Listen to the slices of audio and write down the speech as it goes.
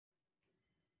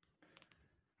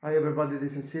Hi everybody,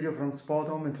 this is Sirio from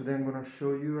Spotahome, and today I'm going to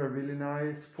show you a really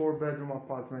nice 4-bedroom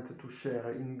apartment to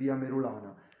share in Via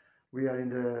Merulana. We are in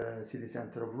the city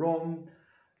center of Rome,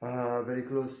 very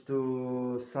close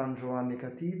to San Giovanni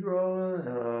Cathedral.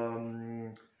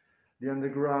 The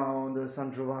underground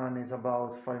San Giovanni is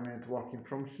about 5-minute walking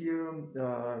from here.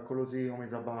 Colosseum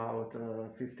is about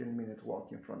 15-minute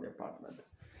walking from the apartment.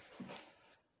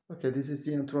 Okay, this is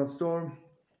the entrance door.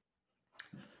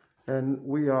 And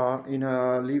we are in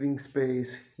a living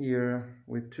space here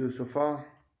with 2 sofas,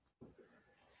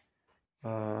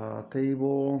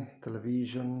 table,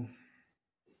 television.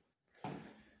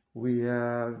 We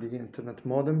have the internet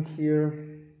modem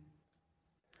here.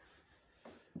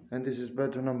 And this is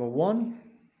bedroom number 1.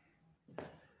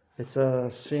 It's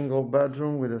a single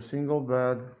bedroom with a single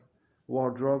bed,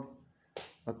 wardrobe,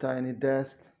 a tiny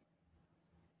desk,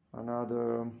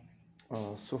 another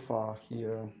sofa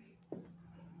here.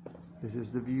 This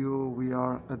is the view. We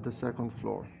are at the 2nd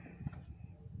floor.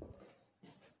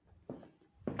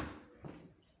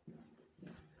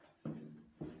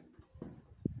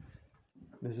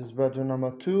 This is bedroom number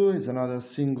 2. It's another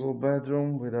single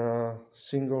bedroom with a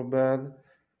single bed.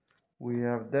 We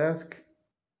have desk,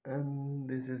 and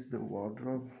this is the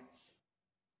wardrobe.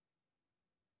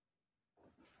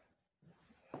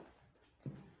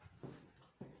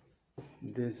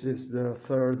 This is the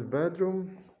 3rd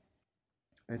bedroom.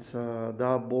 It's a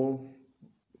double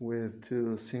with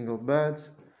 2 single beds.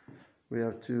 We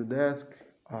have 2 desks,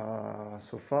 a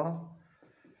sofa.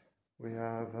 We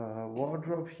have a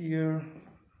wardrobe here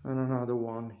and another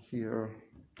one here.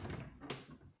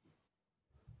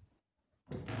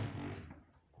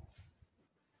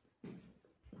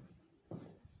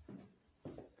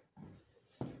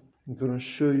 I'm gonna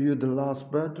show you the last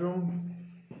bedroom,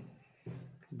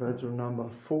 bedroom number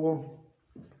 4.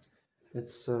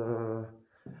 It's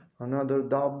another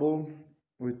double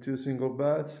with 2 single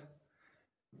beds,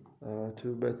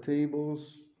 2 bed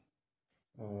tables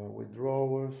with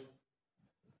drawers.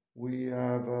 We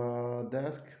have a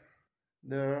desk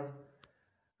there,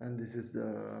 and this is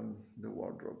the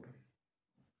wardrobe.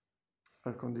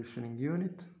 Air conditioning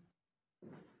unit.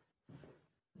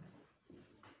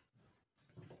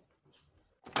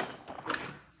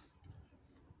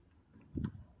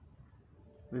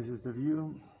 This is the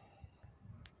view.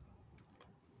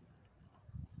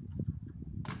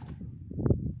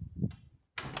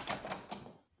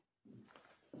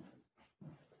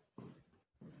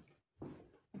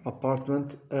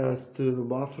 Apartment has 2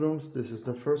 bathrooms. This is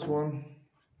the first one.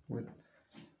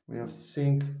 We have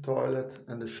sink, toilet,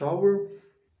 and a shower.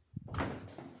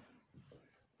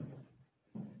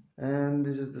 And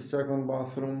this is the 2nd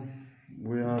bathroom.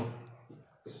 We have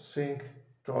sink,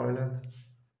 toilet,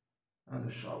 and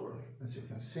a shower, as you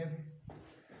can see.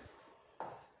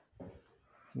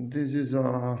 This is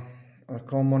a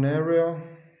common area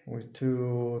with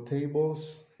 2 tables.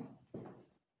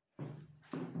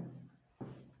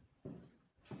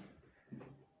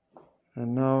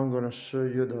 And now I'm going to show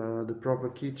you the proper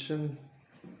kitchen.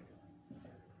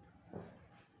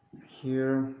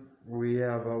 Here we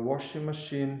have a washing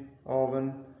machine,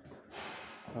 oven,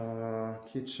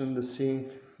 kitchen, the sink,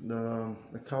 the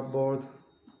cupboard,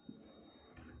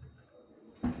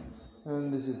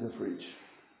 and this is the fridge.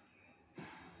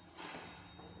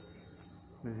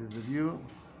 This is the view.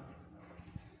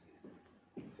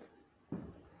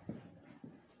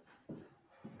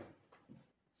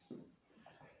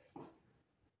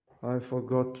 I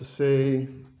forgot to say,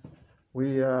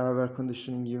 we have air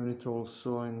conditioning unit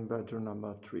also in bedroom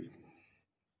number 3.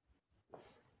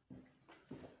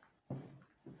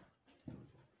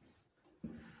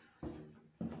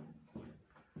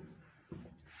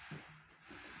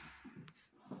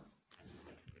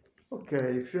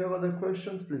 Okay, if you have other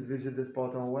questions, please visit the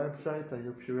Spotahome website. I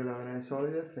hope you will have a nice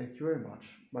holiday. Thank you very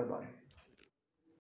much. Bye bye.